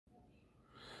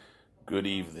Good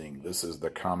evening. This is the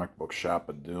Comic Book Shop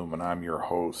of Doom, and I'm your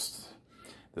host.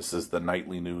 This is the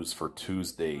nightly news for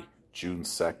Tuesday, June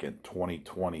 2nd,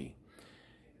 2020.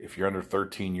 If you're under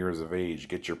 13 years of age,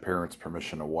 get your parents'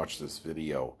 permission to watch this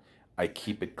video. I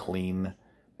keep it clean,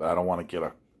 but I don't want to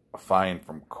get a fine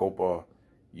from COPA,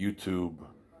 YouTube,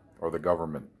 or the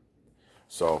government.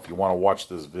 So if you want to watch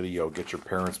this video, get your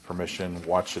parents' permission.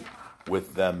 Watch it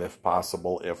with them if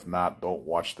possible. If not, don't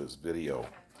watch this video.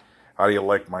 How do you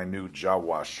like my new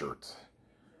Jawa shirt?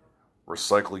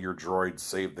 Recycle your droid,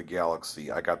 save the galaxy.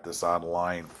 I got this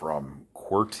online from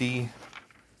QWERTY.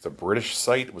 It's a British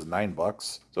site. It was $9,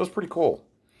 so it was pretty cool.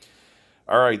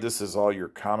 All right, this is all your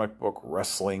comic book,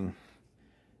 wrestling,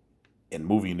 and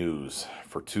movie news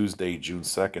for Tuesday, June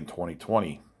 2nd,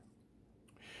 2020.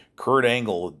 Kurt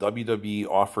Angle, WWE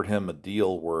offered him a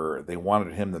deal where they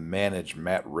wanted him to manage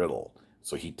Matt Riddle,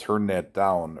 so he turned that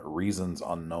down, reasons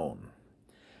unknown.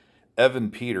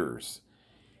 Evan Peters,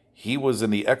 he was in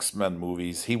the X-Men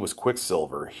movies. He was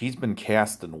Quicksilver. He's been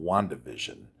cast in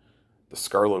WandaVision, the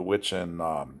Scarlet Witch and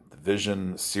the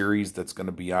Vision series that's going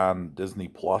to be on Disney+.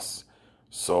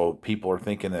 So people are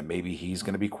thinking that maybe he's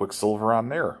going to be Quicksilver on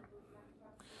there.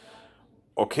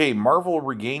 Okay, Marvel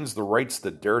regains the rights to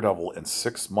Daredevil in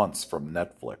 6 months from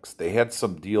Netflix. They had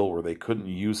some deal where they couldn't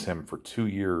use him for 2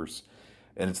 years,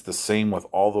 and it's the same with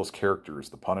all those characters.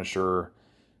 The Punisher,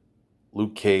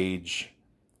 Luke Cage,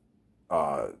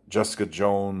 Jessica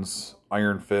Jones,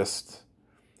 Iron Fist.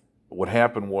 What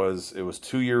happened was it was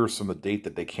 2 years from the date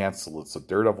that they canceled it, so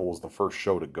Daredevil was the first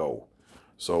show to go.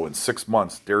 So in 6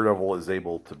 months, Daredevil is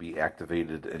able to be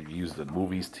activated and used in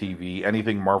movies, TV,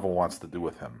 anything Marvel wants to do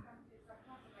with him.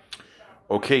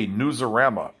 Okay,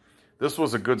 Newsarama. This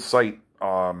was a good site.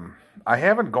 I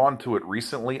haven't gone to it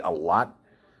recently a lot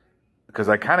because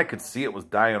I kind of could see it was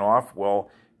dying off. Well,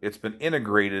 it's been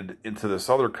integrated into this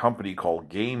other company called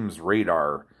Games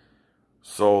Radar.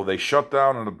 So they shut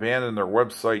down and abandoned their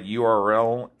website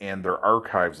URL, and their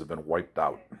archives have been wiped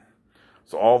out.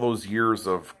 So all those years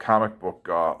of comic book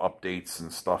updates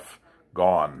and stuff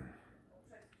gone.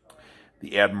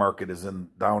 The ad market is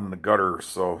down in the gutter,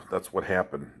 so that's what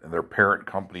happened. And their parent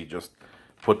company just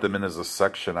put them in as a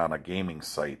section on a gaming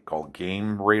site called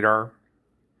Game Radar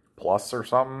Plus or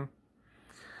something.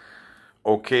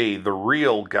 Okay, the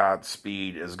real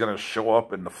Godspeed is going to show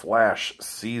up in The Flash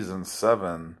Season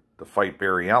 7 to fight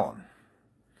Barry Allen.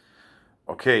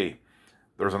 Okay,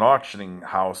 there's an auctioning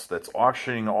house that's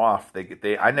auctioning off.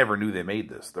 I never knew they made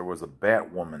this. There was a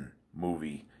Batwoman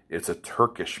movie. It's a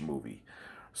Turkish movie.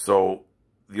 So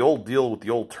the old deal with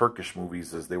the old Turkish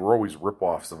movies is they were always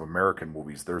ripoffs of American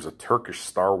movies. There's a Turkish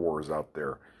Star Wars out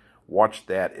there. Watch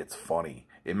that. It's funny.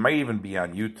 It might even be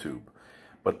on YouTube.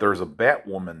 But there's a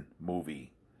Batwoman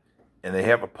movie, and they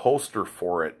have a poster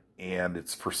for it, and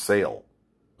it's for sale.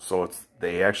 So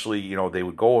they actually, they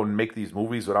would go and make these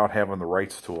movies without having the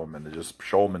rights to them, and they just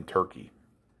show them in Turkey.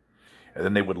 And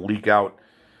then they would leak out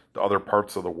to other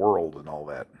parts of the world and all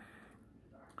that.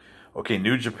 Okay,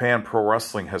 New Japan Pro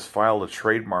Wrestling has filed a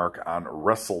trademark on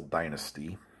Wrestle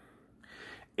Dynasty.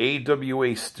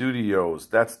 AWA Studios,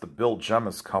 that's the Bill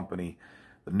Jemas company,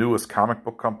 the newest comic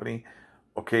book company.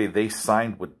 Okay, they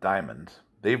signed with Diamond.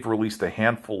 They've released a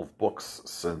handful of books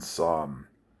since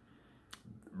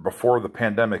before the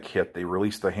pandemic hit. They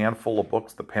released a handful of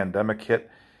books. The pandemic hit,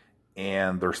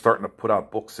 and they're starting to put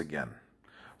out books again.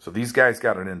 So these guys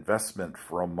got an investment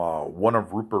from one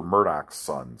of Rupert Murdoch's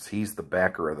sons. He's the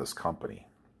backer of this company.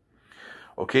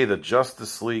 Okay, the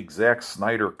Justice League Zack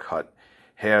Snyder cut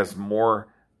has more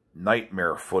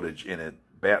nightmare footage in it.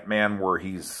 Batman, where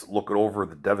he's looking over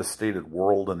the devastated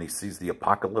world and he sees the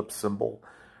apocalypse symbol.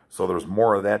 So there's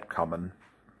more of that coming.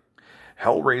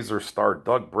 Hellraiser star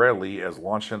Doug Bradley is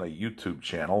launching a YouTube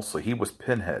channel, so he was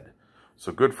Pinhead.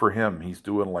 So good for him. He's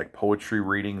doing like poetry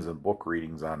readings and book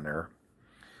readings on there.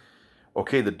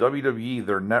 Okay, the WWE,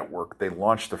 their network, they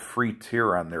launched a free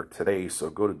tier on there today.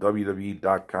 So go to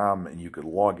WWE.com and you could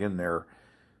log in there,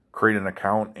 create an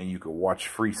account, and you can watch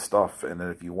free stuff. And then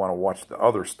if you want to watch the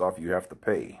other stuff, you have to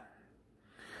pay.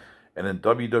 And then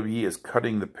WWE is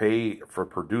cutting the pay for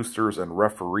producers and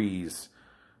referees,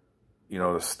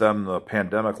 to stem the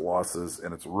pandemic losses,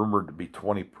 and it's rumored to be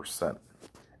 20%.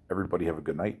 Everybody have a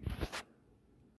good night.